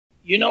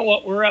You know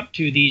what we're up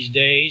to these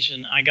days,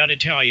 and I got to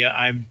tell you,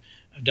 I've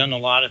done a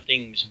lot of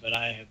things, but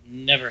I have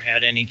never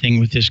had anything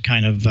with this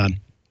kind of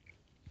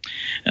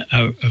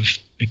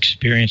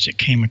experience that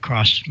came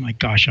across. My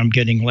gosh, I'm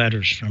getting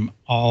letters from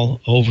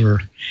all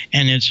over,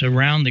 and it's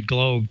around the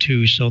globe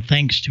too. So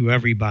thanks to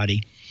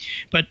everybody.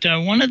 But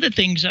one of the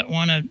things I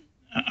want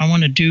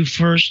to do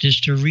first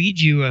is to read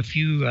you a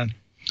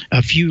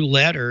few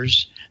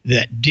letters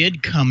that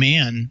did come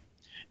in,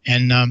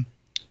 and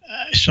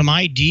some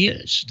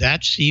ideas.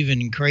 That's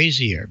even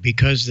crazier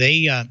because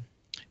they're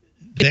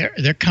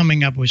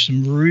coming up with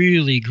some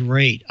really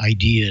great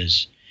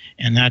ideas,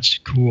 and that's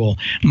cool.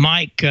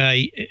 Mike,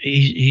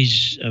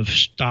 he's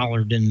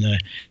stollard in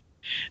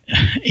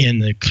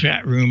the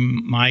chat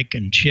room. Mike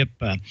and Chip,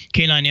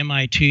 K9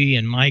 MIT,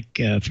 and Mike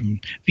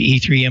from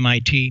E3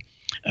 MIT.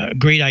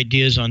 Great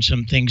ideas on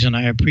some things, and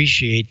I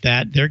appreciate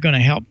that. They're going to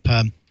help.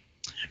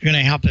 You're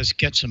going to help us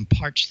get some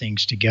parts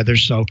things together.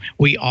 So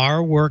we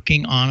are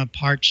working on a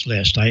parts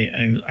list.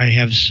 I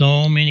have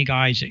so many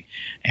guys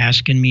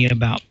asking me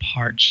about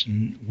parts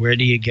and where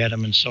do you get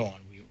them and so on.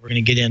 We're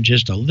going to get in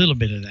just a little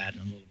bit of that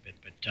in a little bit.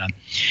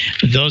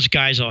 But those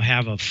guys will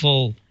have a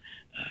full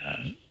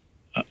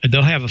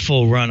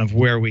run of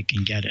where we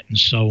can get it and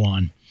so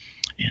on.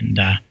 And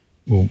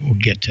we'll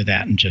get to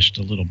that in just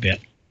a little bit.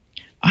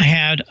 I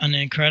had an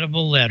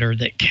incredible letter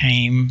that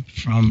came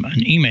from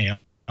an email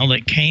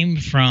that came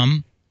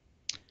from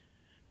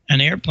an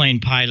airplane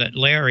pilot,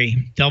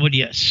 Larry,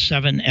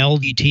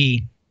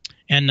 W7LDT.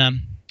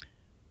 And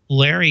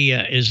Larry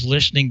is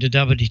listening to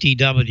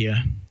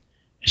WTW,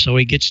 so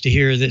he gets to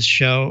hear this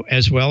show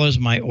as well as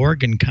my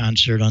organ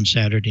concert on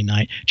Saturday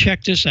night.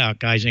 Check this out,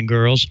 guys and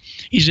girls.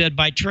 He said,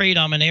 by trade,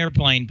 I'm an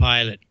airplane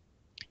pilot.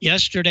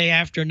 Yesterday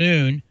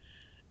afternoon,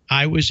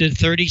 I was at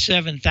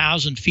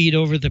 37,000 feet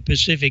over the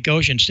Pacific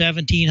Ocean,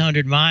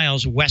 1,700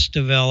 miles west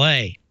of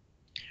L.A.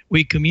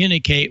 We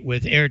communicate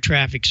with air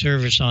traffic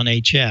service on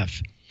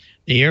HF.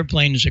 The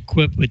airplane is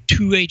equipped with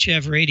 2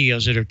 HF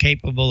radios that are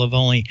capable of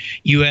only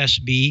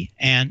USB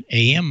and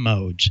AM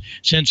modes.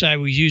 Since I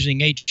was using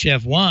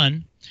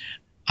HF1,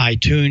 I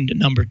tuned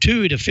number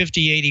 2 to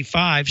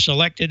 5085,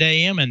 selected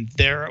AM, and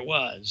there it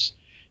was.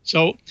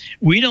 So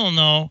we don't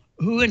know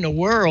who in the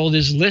world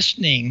is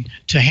listening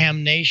to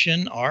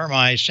HAMNation or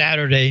my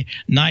Saturday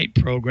night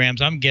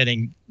programs. I'm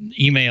getting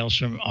emails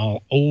from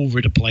all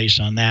over the place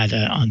on that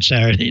on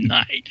Saturday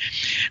night.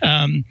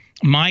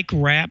 Mike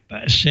Rapp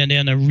sent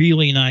in a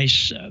really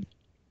nice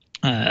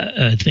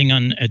thing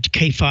on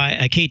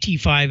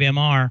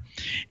KT5MR,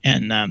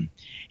 and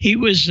he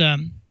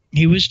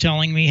was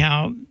telling me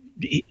how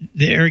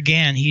there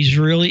again he's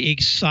really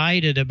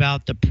excited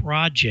about the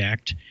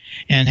project,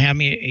 and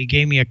he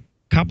gave me a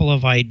couple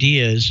of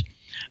ideas.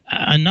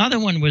 Another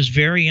one was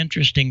very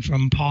interesting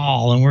from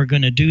Paul, and we're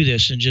going to do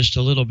this in just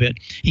a little bit.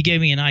 He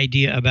gave me an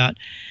idea about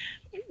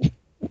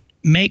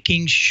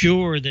making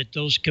sure that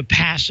those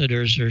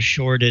capacitors are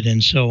shorted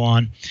and so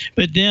on.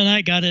 But then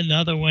I got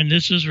another one.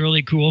 This is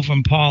really cool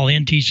from Paul,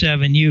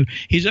 NT7U.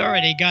 He's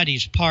already got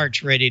his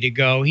parts ready to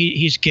go.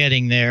 He's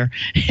getting there.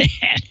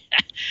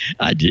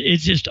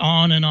 It's just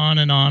on and on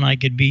and on. I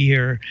could be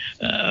here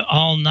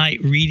all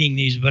night reading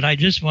these, but I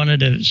just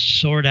wanted to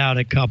sort out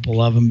a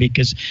couple of them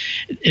because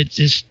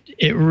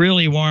it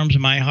really warms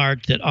my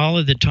heart that all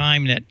of the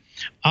time that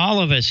all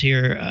of us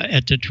here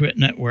at the Twit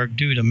Network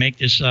do to make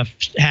this stuff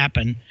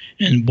happen.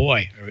 And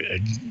boy,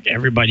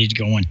 everybody's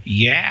going,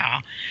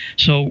 yeah.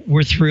 So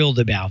we're thrilled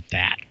about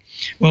that.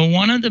 Well,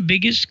 one of the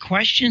biggest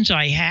questions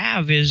I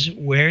have is,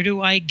 where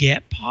do I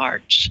get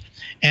parts?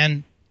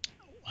 And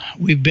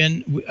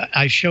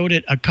I showed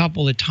it a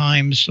couple of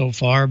times so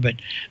far, but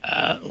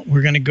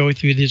we're going to go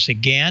through this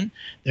again.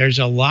 There's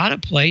a lot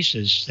of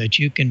places that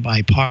you can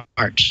buy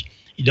parts.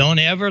 You don't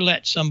ever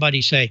let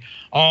somebody say,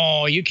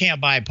 oh, you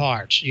can't buy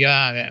parts.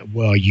 Yeah,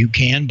 well, you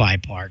can buy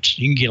parts.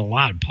 You can get a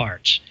lot of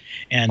parts.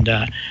 And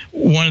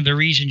one of the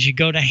reasons you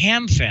go to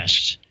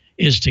HamFest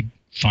is to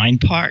find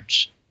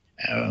parts.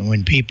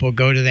 When people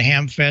go to the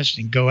HamFest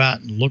and go out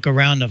and look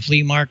around the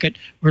flea market,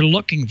 we're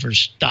looking for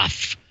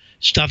stuff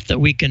that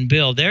we can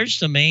build.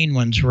 There's the main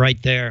ones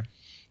right there.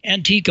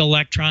 Antique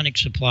Electronic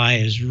Supply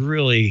is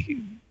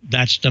really,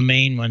 that's the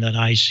main one that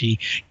I see.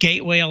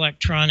 Gateway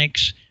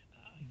Electronics,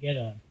 get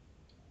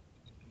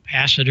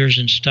capacitors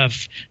and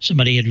stuff.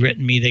 Somebody had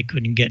written me they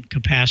couldn't get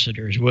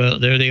capacitors. Well,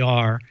 there they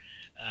are.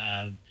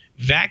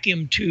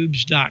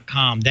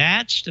 Vacuumtubes.com.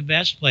 That's the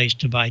best place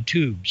to buy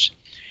tubes.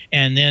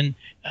 And then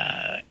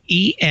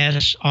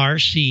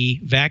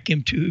ESRC,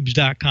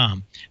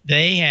 vacuumtubes.com.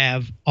 They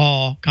have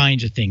all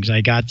kinds of things.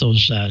 I got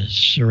those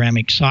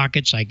ceramic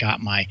sockets. I got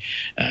my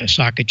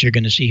socket you're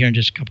going to see here in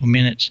just a couple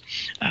minutes.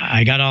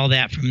 I got all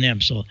that from them.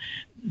 So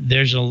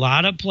there's a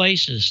lot of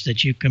places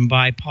that you can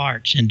buy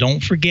parts. And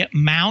don't forget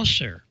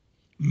Mouser.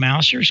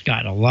 Mouser's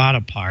got a lot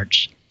of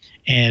parts,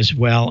 as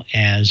well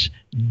as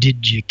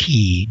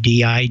DigiKey,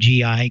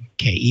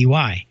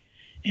 D-I-G-I-K-E-Y.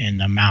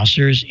 And the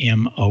Mouser's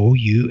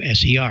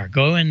M-O-U-S-E-R.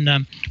 Go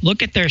and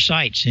look at their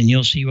sites, and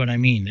you'll see what I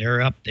mean.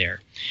 They're up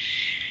there.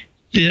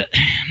 The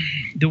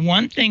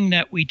one thing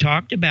that we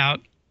talked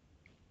about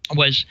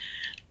was,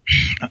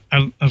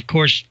 of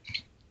course,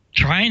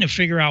 trying to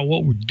figure out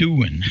what we're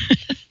doing.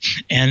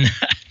 And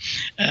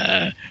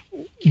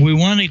we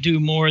want to do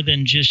more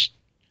than just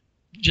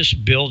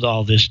build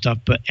all this stuff.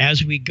 But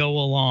as we go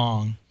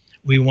along,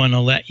 we want to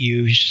let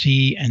you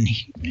see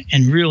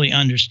and really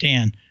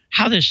understand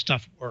how this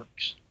stuff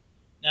works.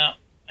 Now,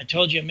 I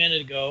told you a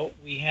minute ago,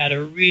 we had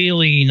a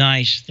really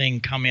nice thing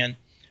come in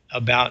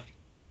about,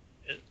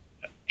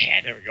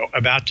 there we go,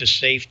 about the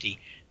safety.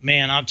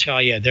 Man, I'll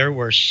tell you, there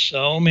were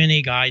so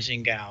many guys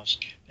and gals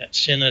that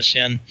sent us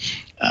in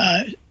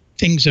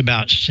things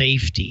about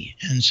safety.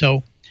 And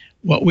so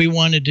what we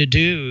wanted to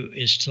do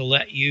is to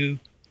let you,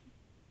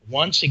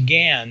 once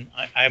again,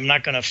 I'm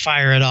not going to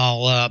fire it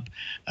all up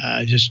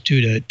just due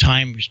to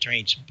time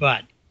restraints,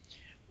 but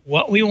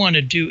what we want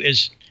to do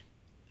is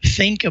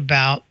think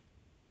about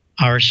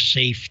our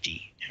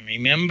safety. And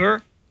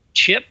remember,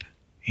 Chip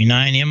and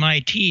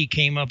MIT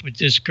came up with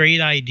this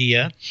great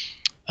idea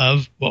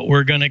of what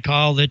we're going to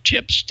call the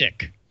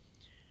chipstick.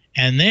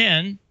 And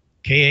then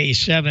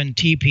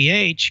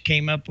KA7TPH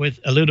came up with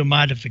a little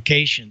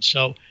modification.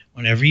 So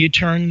whenever you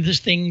turn these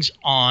things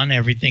on,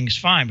 everything's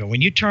fine. But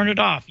when you turn it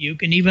off, you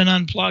can even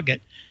unplug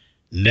it.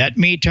 Let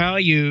me tell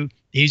you,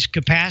 these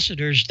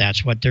capacitors,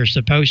 that's what they're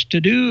supposed to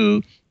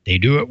do. They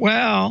do it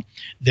well.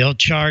 They'll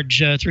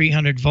charge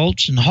 300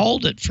 volts and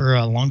hold it for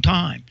a long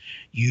time.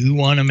 You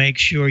want to make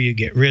sure you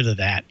get rid of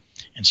that.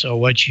 And so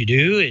what you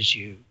do is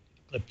you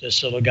clip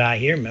this little guy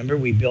here. Remember,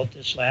 we built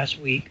this last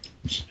week.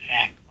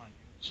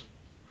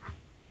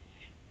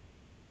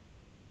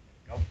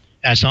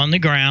 That's on the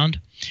ground.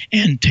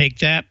 And take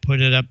that, put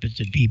it up at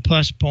the B+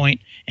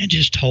 point, and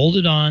just hold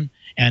it on.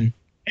 And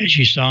as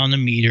you saw on the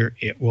meter,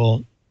 it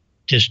will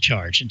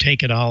discharge and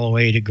take it all the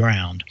way to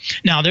ground.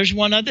 Now, there's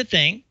one other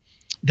thing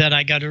that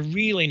I got a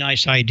really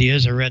nice idea,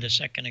 as I read a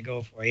second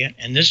ago for you.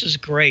 And this is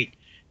great.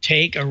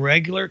 Take a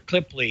regular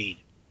clip lead,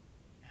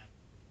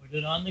 put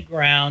it on the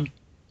ground.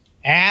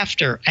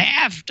 After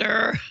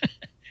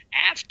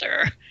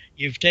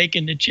you've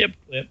taken the chip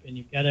clip and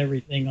you've got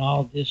everything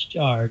all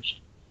discharged,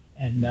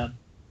 and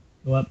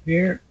go up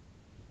here,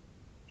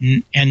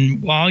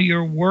 and while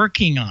you're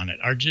working on it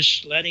or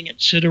just letting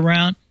it sit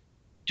around,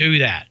 do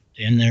that.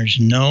 And there's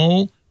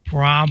no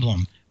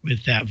problem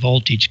with that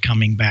voltage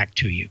coming back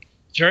to you.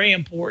 It's very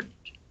important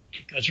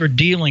because we're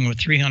dealing with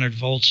 300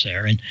 volts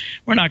there, and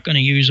we're not going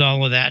to use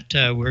all of that.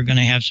 We're going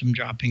to have some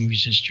dropping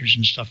resistors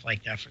and stuff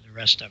like that for the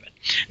rest of it.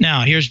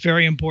 Now, here's a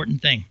very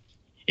important thing.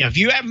 If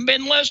you haven't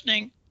been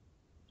listening,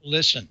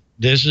 listen.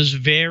 This is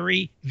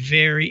very,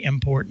 very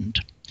important.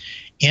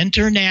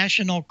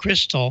 International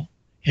Crystal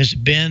has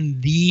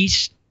been the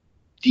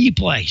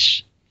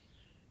place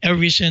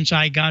ever since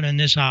I got in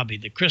this hobby.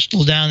 The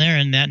crystal down there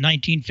in that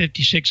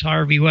 1956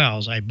 Harvey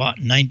Wells I bought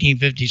in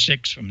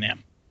 1956 from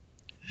them.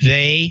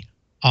 They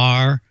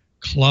are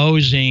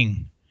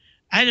closing.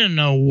 I don't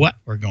know what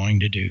we're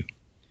going to do,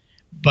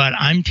 but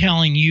I'm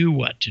telling you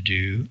what to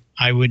do.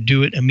 I would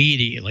do it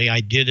immediately.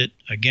 I did it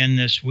again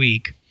this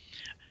week.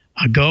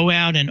 Go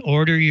out and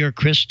order your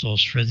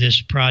crystals for this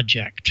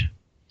project.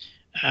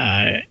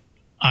 I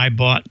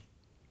bought,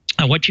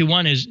 what you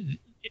want is,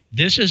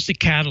 this is the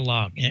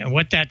catalog. And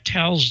what that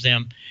tells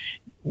them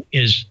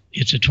is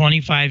it's a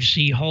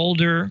 25C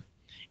holder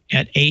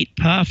at 8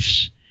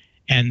 puffs,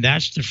 and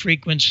that's the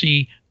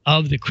frequency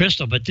of the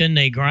crystal, but then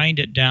they grind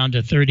it down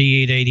to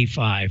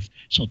 3885.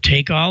 So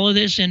take all of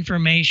this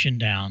information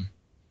down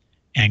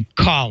and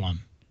call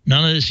them.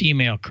 None of this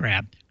email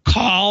crap.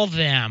 Call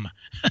them.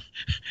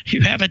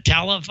 You have a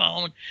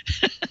telephone.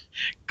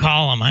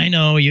 Call them. I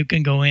know you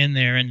can go in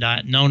there and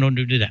no, don't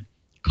do that.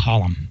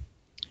 Call them.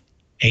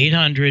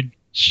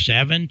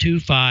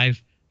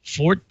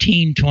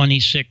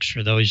 800-725-1426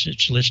 for those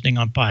that's listening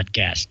on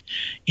podcast.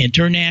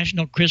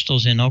 International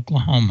Crystals in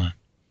Oklahoma.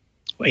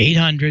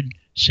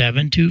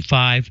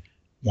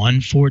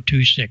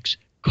 800-725-1426.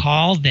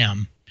 Call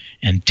them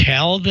and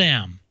tell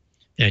them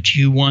that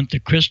you want the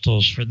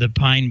crystals for the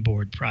Pine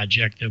Board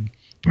project. They'll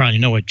probably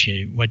know what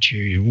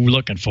you're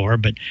looking for,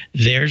 but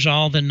there's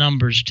all the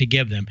numbers to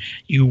give them.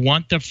 You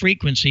want the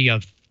frequency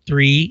of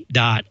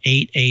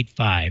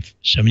 3.885,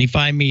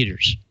 75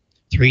 meters,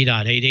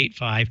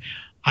 3.885.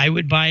 I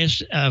would buy a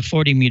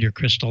 40-meter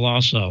crystal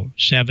also,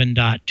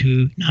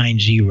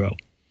 7.290.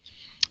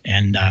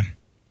 And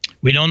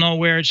we don't know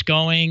where it's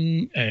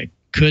going.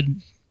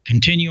 Could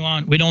continue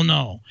on. We don't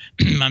know.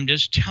 I'm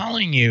just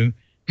telling you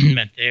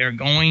that they're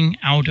going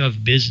out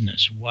of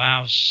business.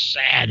 Wow,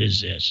 sad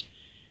is this?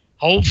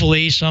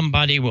 Hopefully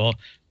somebody will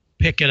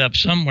pick it up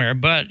somewhere.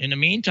 But in the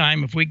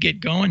meantime, if we get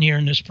going here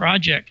in this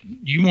project,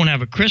 you won't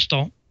have a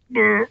crystal.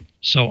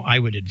 So I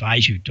would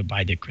advise you to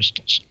buy the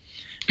crystals.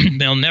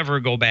 They'll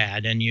never go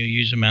bad, and you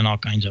use them in all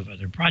kinds of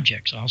other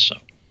projects also.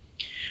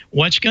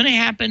 What's going to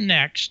happen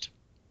next,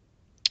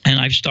 and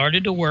I've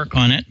started to work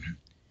on it,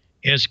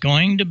 is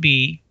going to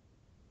be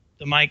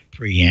the mic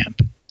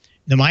preamp.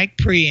 The mic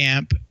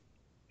preamp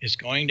is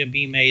going to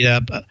be made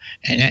up,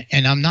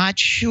 and I'm not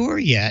sure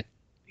yet,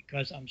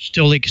 because I'm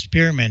still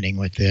experimenting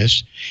with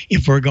this,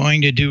 if we're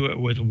going to do it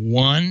with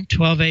one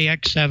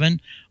 12AX7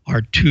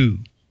 or two.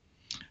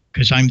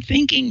 because I'm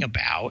thinking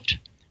about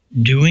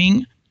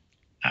doing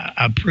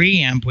a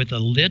preamp with a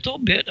little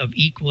bit of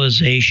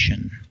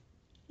equalization.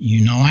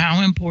 You know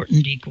how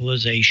important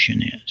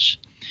equalization is.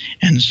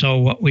 And so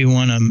what we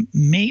want to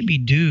maybe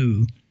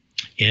do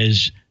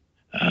is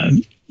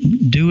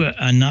do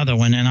another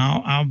one, and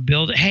I'll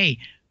build it. Hey,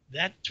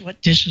 that's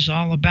what this is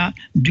all about.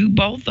 Do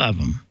both of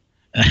them.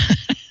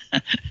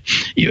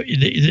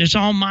 It's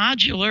all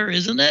modular,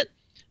 isn't it?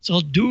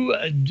 So do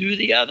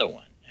the other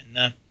one.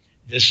 And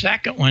the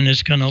second one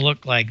is going to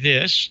look like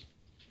this.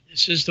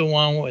 This is the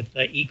one with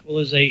the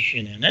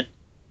equalization in it.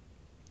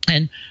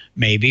 And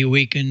maybe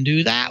we can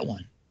do that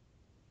one.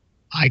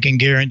 I can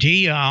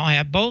guarantee you I'll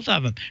have both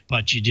of them.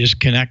 But you just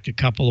connect a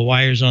couple of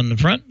wires on the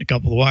front, a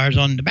couple of wires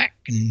on the back,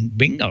 and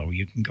bingo,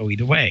 you can go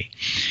either way.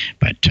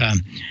 But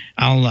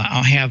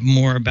I'll have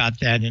more about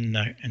that in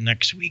the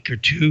next week or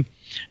two.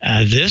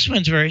 This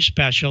one's very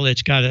special.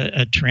 It's got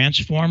a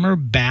transformer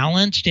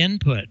balanced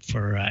input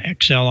for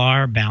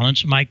XLR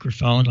balanced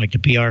microphones like the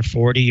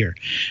PR40 or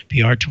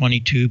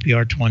PR22,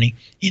 PR20,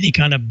 any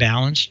kind of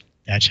balanced.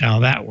 That's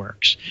how that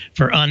works.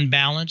 For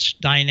unbalanced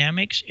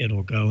dynamics,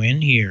 it'll go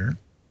in here.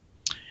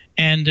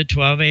 And the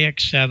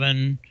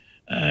 12AX7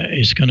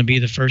 is going to be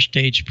the first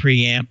stage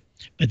preamp.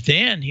 But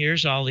then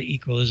here's all the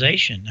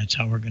equalization. That's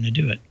how we're going to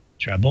do it.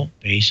 Treble,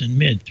 bass, and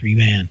mid,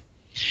 3-band.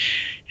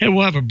 And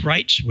we'll have a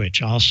bright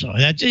switch also.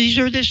 These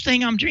are this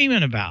thing I'm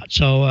dreaming about.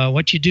 So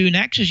what you do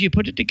next is you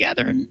put it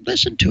together and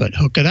listen to it.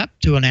 Hook it up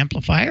to an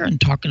amplifier and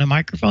talk in a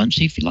microphone,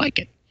 see if you like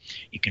it.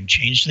 You can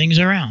change things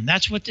around.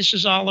 That's what this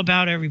is all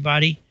about,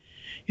 everybody.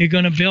 You're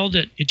going to build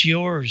it. It's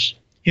yours.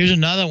 Here's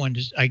another one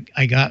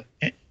I got.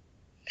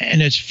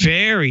 And it's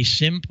very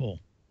simple,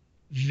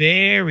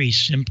 very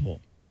simple.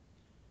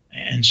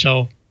 And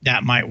so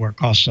that might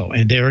work also.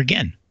 And there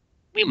again,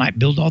 we might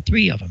build all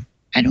three of them.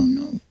 I don't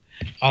know.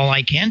 All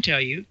I can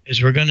tell you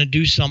is we're going to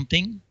do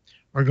something.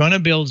 We're going to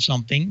build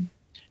something,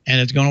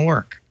 and it's going to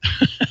work.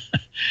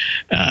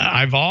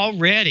 I've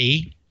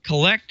already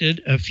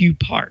collected a few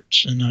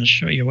parts, and I'll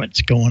show you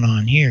what's going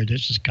on here.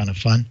 This is kind of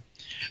fun.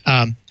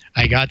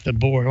 I got the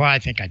board. Well, I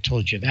think I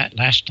told you that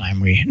last time.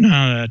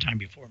 No, the time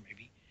before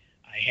maybe.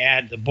 I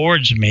had the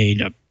boards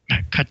made up.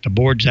 I cut the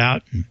boards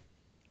out and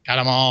got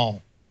them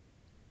all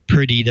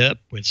prettied up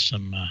with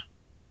some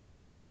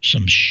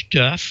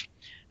stuff.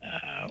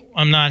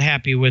 I'm not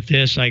happy with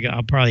this.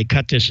 I'll probably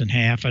cut this in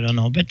half. I don't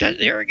know. But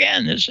there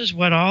again, this is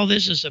what all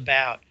this is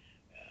about.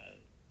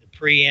 The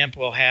preamp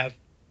will have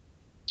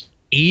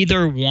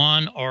either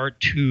one or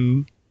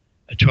two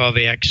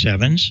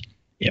 12AX7s.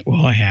 It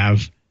will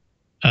have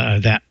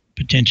that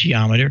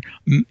potentiometer.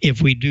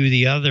 If we do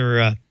the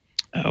other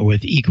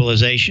with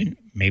equalization,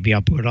 maybe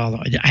I'll put it all.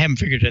 I haven't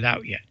figured it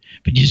out yet.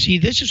 But you see,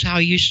 this is how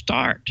you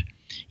start.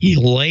 You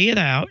lay it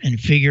out and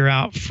figure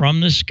out from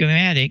the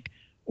schematic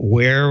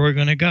where we're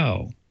going to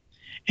go.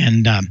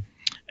 And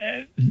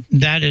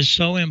that is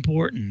so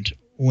important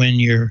when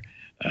you're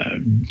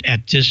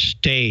at this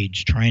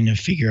stage trying to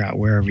figure out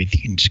where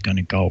everything's going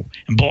to go.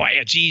 And boy,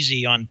 it's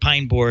easy on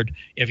pine board.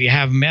 If you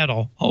have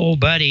metal, oh,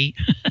 buddy,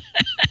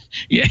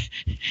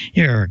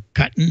 you're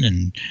cutting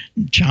and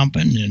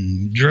chomping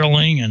and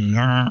drilling.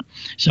 And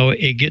so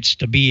it gets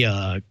to be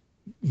a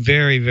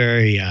very,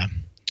 very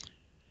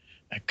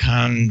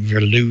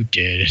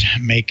convoluted,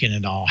 making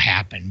it all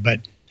happen.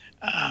 But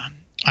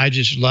I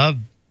just love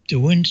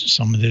doing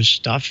some of this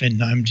stuff,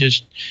 and I'm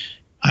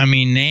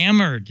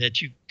enamored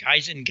that you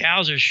guys and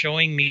gals are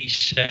showing me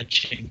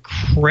such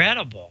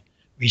incredible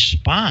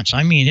response.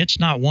 I mean, it's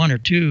not one or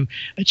two.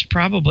 It's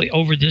probably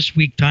over this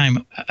week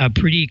time,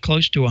 pretty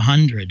close to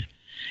 100.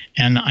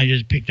 And I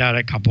just picked out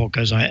a couple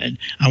because I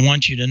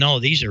want you to know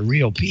these are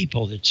real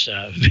people that's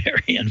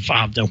very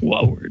involved in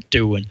what we're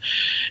doing.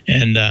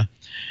 And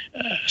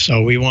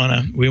so we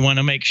want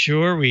to make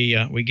sure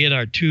we get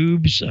our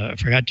tubes. I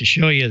forgot to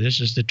show you. This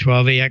is the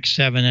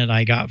 12AX7 that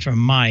I got from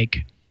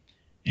Mike,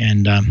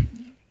 and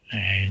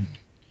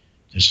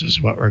this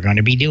is what we're going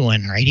to be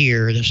doing right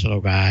here. This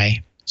little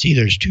guy. See,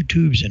 there's two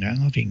tubes in there. I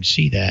don't know if you can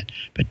see that,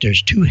 but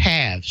there's two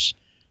halves.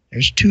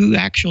 There's two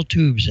actual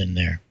tubes in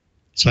there.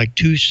 It's like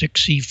two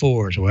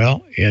 6C4s.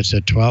 Well, it's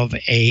a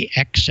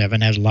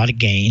 12AX7, has a lot of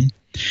gain.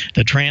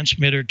 The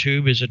transmitter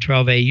tube is a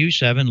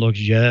 12AU7, looks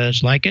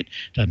just like it,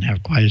 doesn't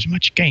have quite as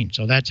much gain.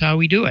 So that's how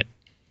we do it.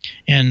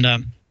 And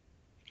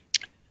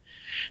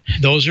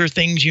those are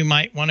things you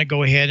might want to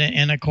go ahead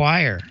and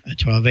acquire. A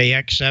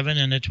 12AX7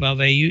 and a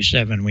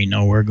 12AU7, we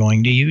know we're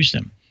going to use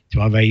them.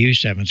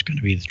 12AU7 is going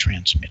to be the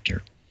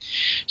transmitter.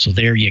 So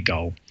there you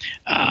go.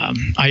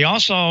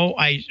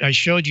 I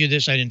showed you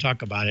this, I didn't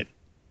talk about it.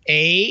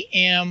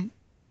 AM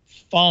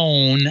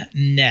Phone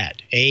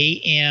Net.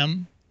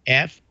 AM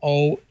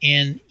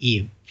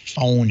F-O-N-E.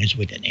 Phone is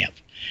with an F.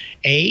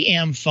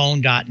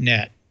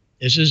 amphone.net.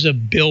 This is a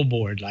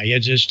billboard. Like,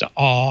 it's just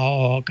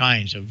all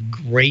kinds of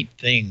great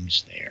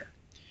things there.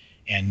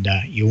 And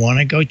you want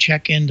to go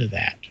check into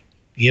that.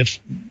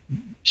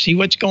 See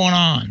what's going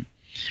on.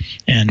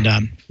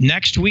 And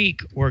next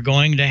week, we're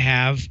going to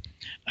have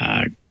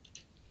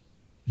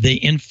the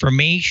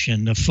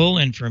information, the full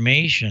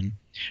information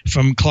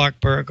from Clark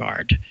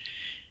Burgard.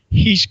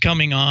 He's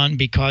coming on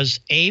because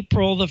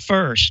April the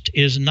 1st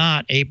is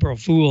not April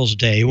Fool's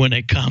Day when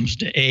it comes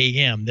to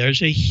AM.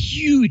 There's a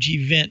huge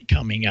event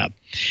coming up.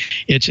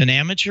 It's an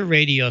amateur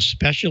radio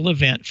special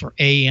event for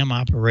AM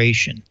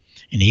operation.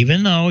 And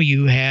even though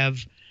you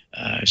have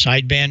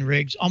sideband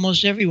rigs,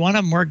 almost every one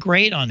of them work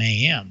great on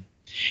AM.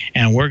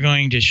 And we're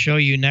going to show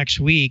you next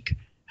week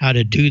how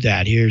to do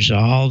that. Here's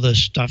all the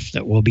stuff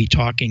that we'll be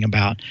talking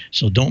about.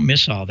 So don't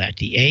miss all that.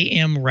 The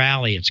AM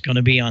rally, it's going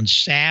to be on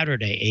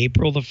Saturday,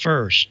 April the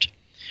 1st.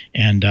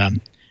 And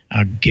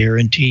I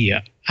guarantee you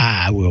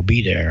I will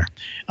be there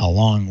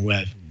along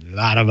with a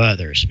lot of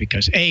others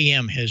because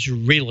AM has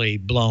really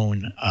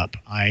blown up.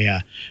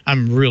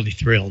 I'm really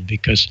thrilled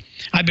because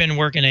I've been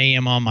working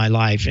AM all my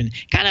life and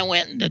kind of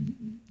went into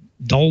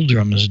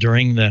doldrums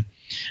during the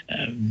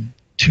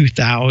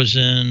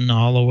 2000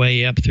 all the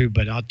way up through,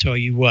 but I'll tell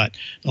you what,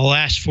 the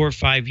last 4 or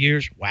 5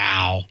 years,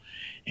 wow.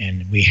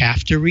 And we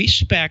have to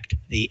respect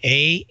the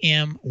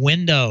AM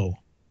window.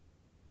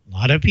 A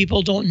lot of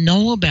people don't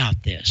know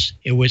about this.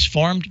 It was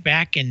formed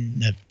back in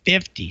the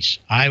 50s.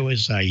 I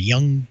was a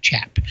young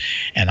chap,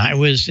 and I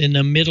was in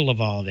the middle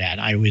of all that.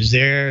 I was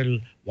there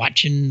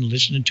watching,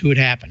 listening to it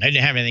happen. I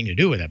didn't have anything to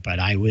do with it, but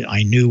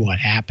I knew what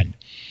happened.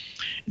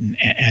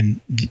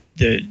 And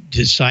the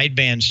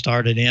sideband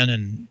started in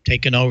and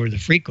taking over the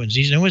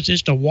frequencies, and it was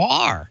just a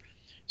war.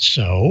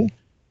 So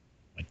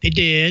what they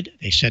did,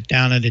 they sat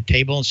down at a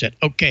table and said,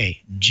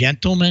 okay,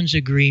 gentlemen's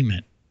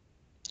agreement.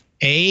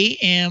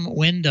 AM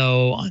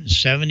window on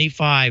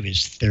 75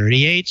 is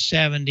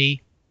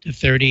 3870 to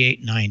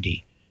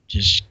 3890.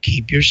 Just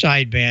keep your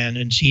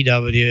sideband and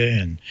CW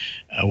and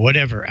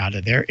whatever out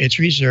of there. It's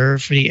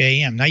reserved for the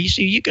AM. Now, you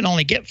see, you can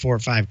only get 4 or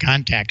 5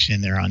 contacts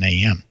in there on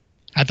AM.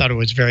 I thought it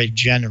was very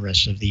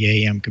generous of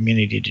the AM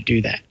community to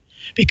do that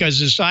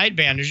because the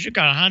sidebanders, you've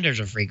got hundreds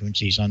of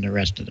frequencies on the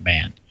rest of the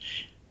band.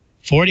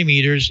 40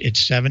 meters, it's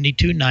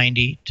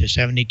 7290 to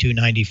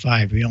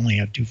 7295. We only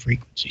have 2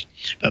 frequencies.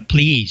 But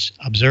please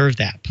observe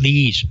that.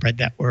 Please spread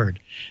that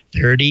word.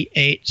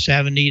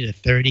 3870 to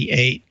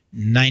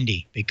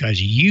 3890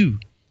 because you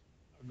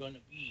are going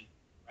to be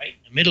right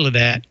in the middle of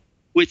that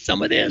with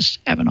some of this,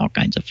 having all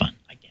kinds of fun.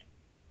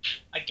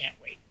 I can't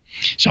wait.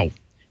 So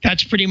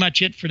that's pretty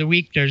much it for the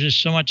week. There's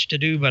just so much to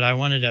do, but I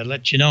wanted to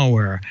let you know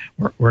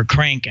we're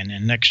cranking.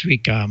 And next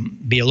week,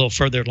 be a little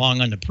further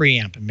along on the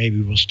preamp, and maybe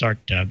we'll start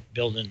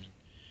building.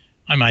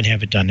 I might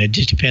have it done. It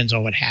just depends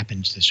on what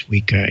happens this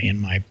week in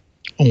my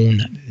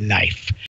own life.